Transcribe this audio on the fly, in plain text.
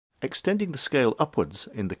Extending the scale upwards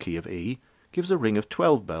in the key of E gives a ring of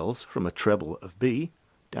 12 bells from a treble of B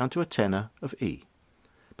down to a tenor of E.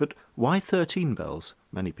 But why 13 bells?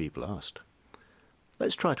 Many people asked.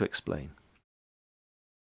 Let's try to explain.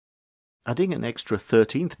 Adding an extra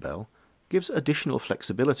 13th bell gives additional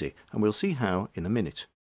flexibility, and we'll see how in a minute.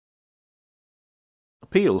 A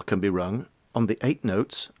peal can be rung on the 8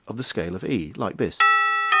 notes of the scale of E, like this.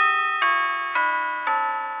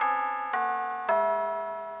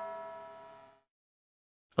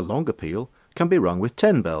 A longer peal can be rung with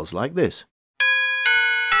 10 bells, like this.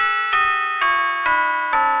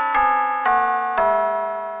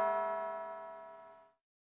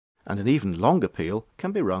 And an even longer peal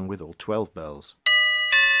can be rung with all 12 bells.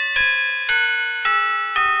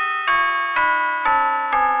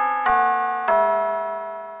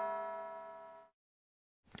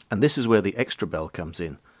 And this is where the extra bell comes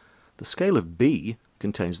in. The scale of B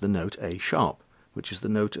contains the note A sharp, which is the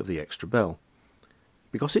note of the extra bell.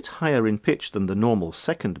 Because it's higher in pitch than the normal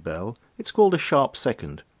second bell, it's called a sharp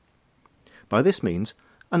second. By this means,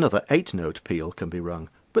 another 8-note peal can be rung,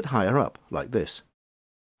 but higher up, like this.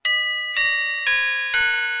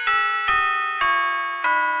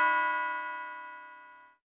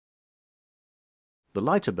 The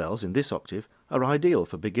lighter bells in this octave are ideal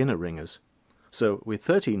for beginner ringers. So, with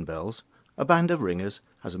 13 bells, a band of ringers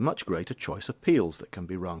has a much greater choice of peals that can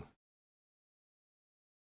be rung.